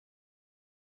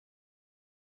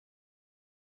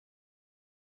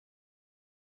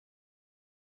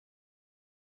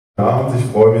Abend. Ich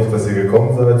freue mich, dass ihr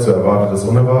gekommen seid zu Erwarte das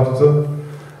Unerwartete.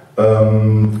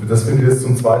 Das findet jetzt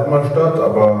zum zweiten Mal statt,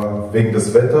 aber wegen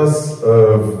des Wetters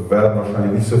werden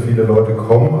wahrscheinlich nicht so viele Leute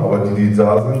kommen, aber die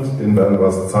da sind, denen werden wir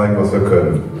was zeigen, was wir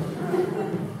können.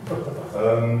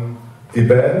 Die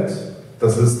Band,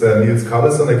 das ist der Nils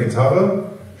Calles an der Gitarre,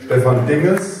 Stefan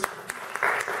Dinges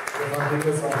am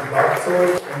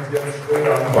Schlagzeug und Jens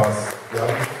Schröder am Bass. Wir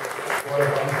haben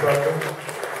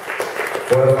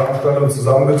vor der Veranstaltung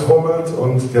zusammengetrommelt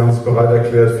und die haben sich bereit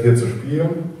erklärt, 4 zu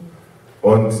spielen.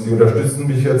 Und die unterstützen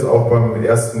mich jetzt auch beim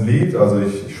ersten Lied, also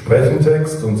ich spreche einen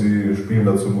Text und sie spielen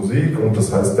dazu Musik und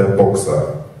das heißt der Boxer.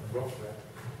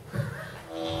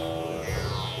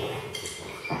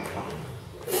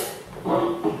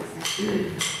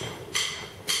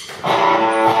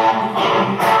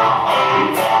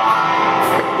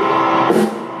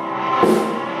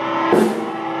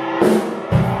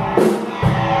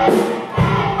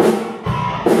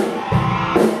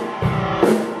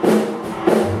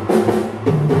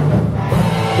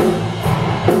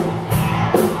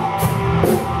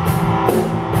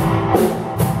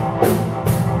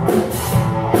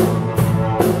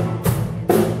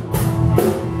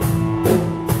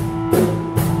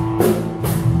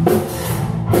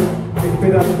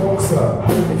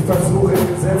 Ich versuche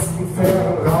im gesetzten,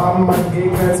 fairen Rahmen meinen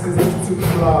Gegner ins Gesicht zu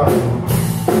schlagen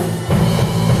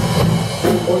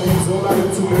und ihn so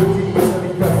lange zu nötigen, bis er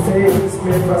nicht mehr fähig ist,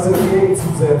 mir etwas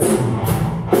entgegenzusetzen.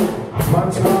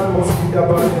 Manchmal muss ich ihn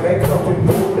dabei direkt auf den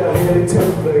Boden der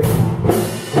Realität bringen.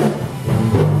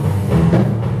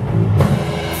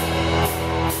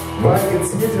 Weil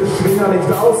gezielte Schwinger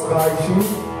nicht ausreichen,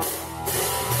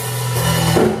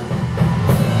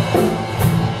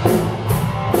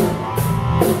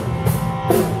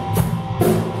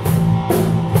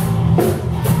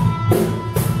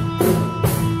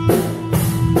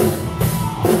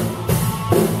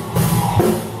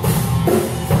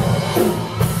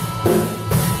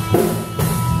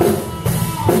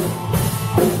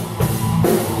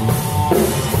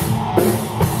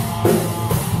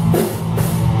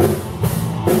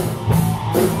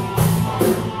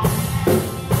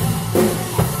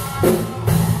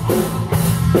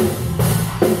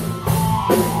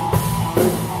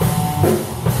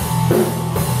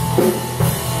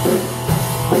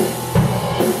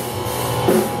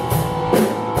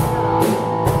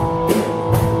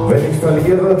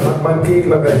 hat mein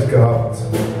Gegner recht gehabt.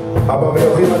 Aber wie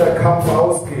auch immer der Kampf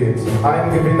ausgeht,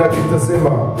 einen Gewinner gibt es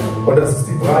immer. Und das ist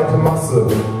die breite Masse,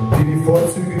 die die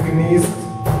Vorzüge genießt,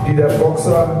 die der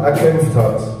Boxer erkämpft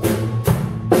hat.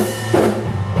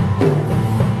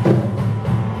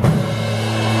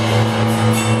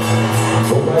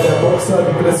 Wobei der Boxer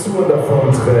die Blessuren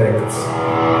davon trägt.